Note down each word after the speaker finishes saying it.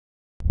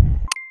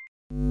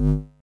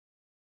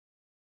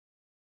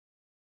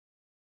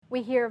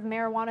We hear of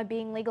marijuana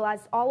being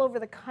legalized all over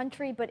the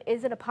country, but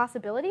is it a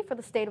possibility for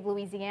the state of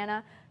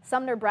Louisiana?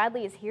 Sumner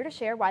Bradley is here to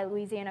share why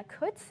Louisiana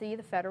could see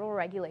the federal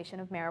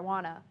regulation of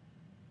marijuana.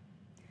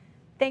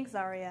 Thanks,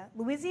 Aria.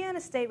 Louisiana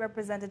State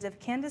Representative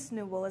Candace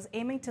Newell is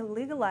aiming to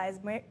legalize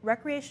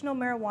recreational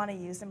marijuana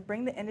use and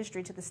bring the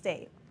industry to the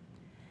state.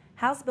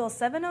 House Bill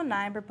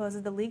 709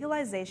 proposes the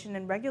legalization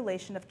and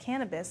regulation of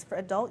cannabis for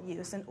adult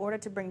use in order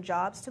to bring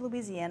jobs to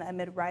Louisiana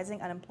amid rising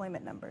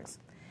unemployment numbers.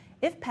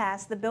 If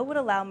passed, the bill would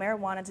allow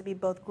marijuana to be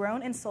both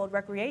grown and sold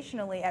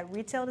recreationally at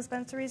retail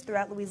dispensaries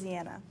throughout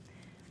Louisiana.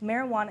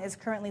 Marijuana is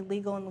currently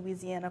legal in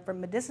Louisiana for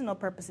medicinal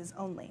purposes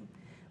only.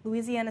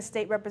 Louisiana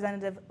State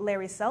Representative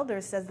Larry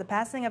Selders says the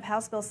passing of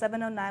House Bill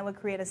 709 would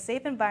create a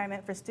safe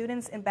environment for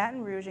students in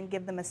Baton Rouge and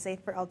give them a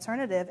safer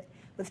alternative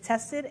with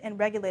tested and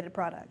regulated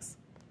products.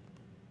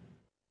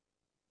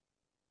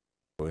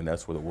 And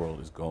that's where the world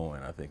is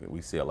going. I think that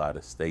we see a lot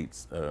of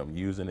states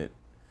using it,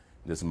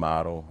 this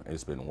model.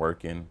 It's been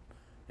working.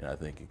 And I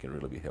think it can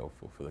really be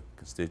helpful for the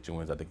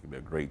constituents. I think it can be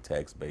a great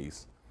tax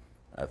base.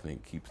 I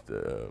think keeps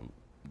the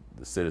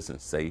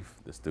citizens safe,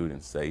 the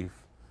students safe.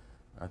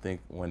 I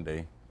think one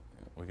day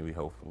we can be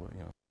hopeful, you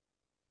know.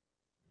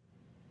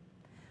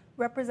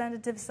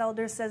 Representative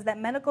Selders says that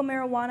medical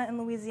marijuana in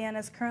Louisiana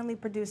is currently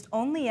produced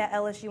only at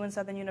LSU and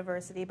Southern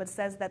University, but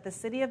says that the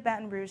city of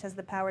Baton Rouge has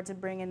the power to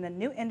bring in a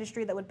new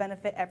industry that would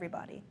benefit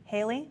everybody.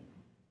 Haley?